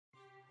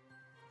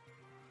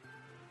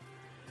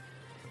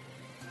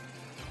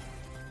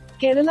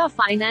Kerala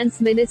Finance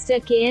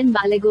Minister K.N.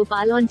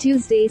 Balagopal on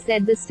Tuesday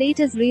said the state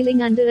is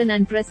reeling under an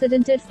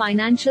unprecedented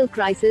financial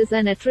crisis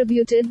and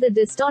attributed the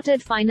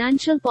distorted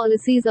financial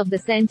policies of the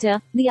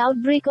centre, the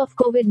outbreak of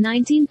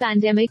COVID-19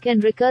 pandemic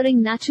and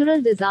recurring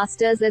natural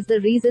disasters as the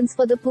reasons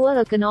for the poor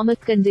economic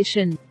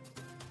condition.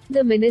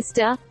 The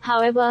minister,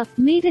 however,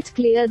 made it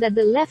clear that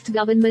the left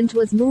government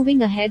was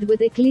moving ahead with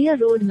a clear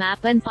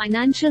roadmap and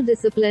financial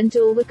discipline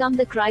to overcome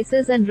the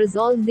crisis and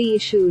resolve the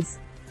issues.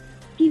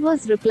 He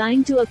was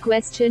replying to a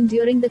question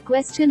during the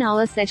question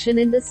hour session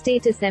in the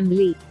State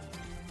Assembly.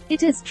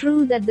 It is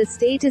true that the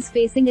state is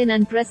facing an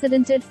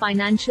unprecedented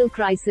financial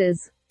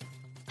crisis.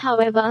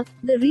 However,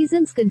 the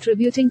reasons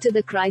contributing to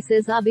the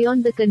crisis are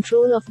beyond the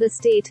control of the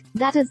state,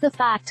 that is the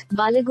fact,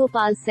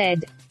 Balagopal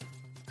said.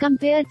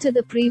 Compared to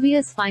the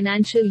previous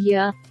financial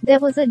year,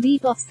 there was a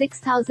dip of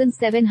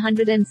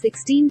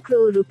 6,716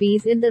 crore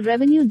rupees in the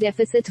revenue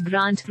deficit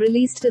grant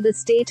released to the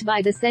state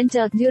by the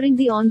centre during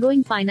the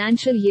ongoing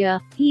financial year,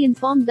 he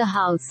informed the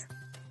House.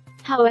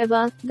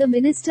 However, the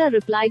minister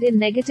replied in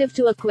negative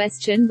to a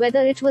question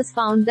whether it was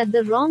found that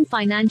the wrong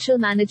financial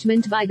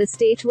management by the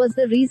state was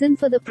the reason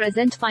for the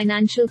present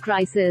financial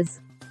crisis.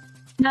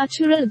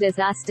 Natural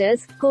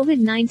disasters,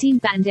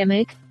 COVID-19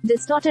 pandemic,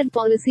 distorted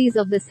policies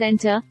of the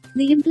centre,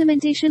 the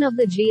implementation of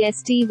the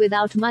GST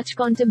without much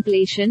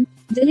contemplation,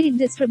 delayed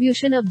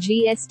distribution of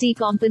GST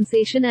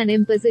compensation and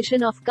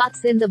imposition of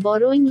cuts in the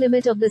borrowing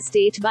limit of the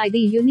state by the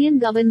union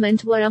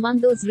government were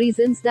among those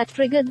reasons that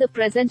triggered the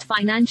present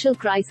financial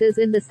crisis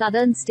in the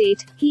southern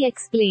state, he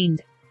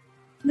explained.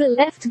 The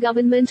left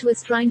government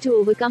was trying to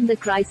overcome the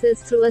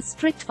crisis through a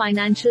strict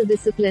financial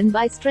discipline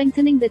by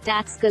strengthening the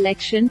tax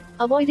collection,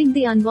 avoiding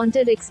the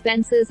unwanted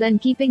expenses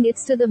and keeping it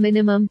to the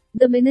minimum,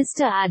 the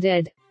minister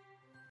added.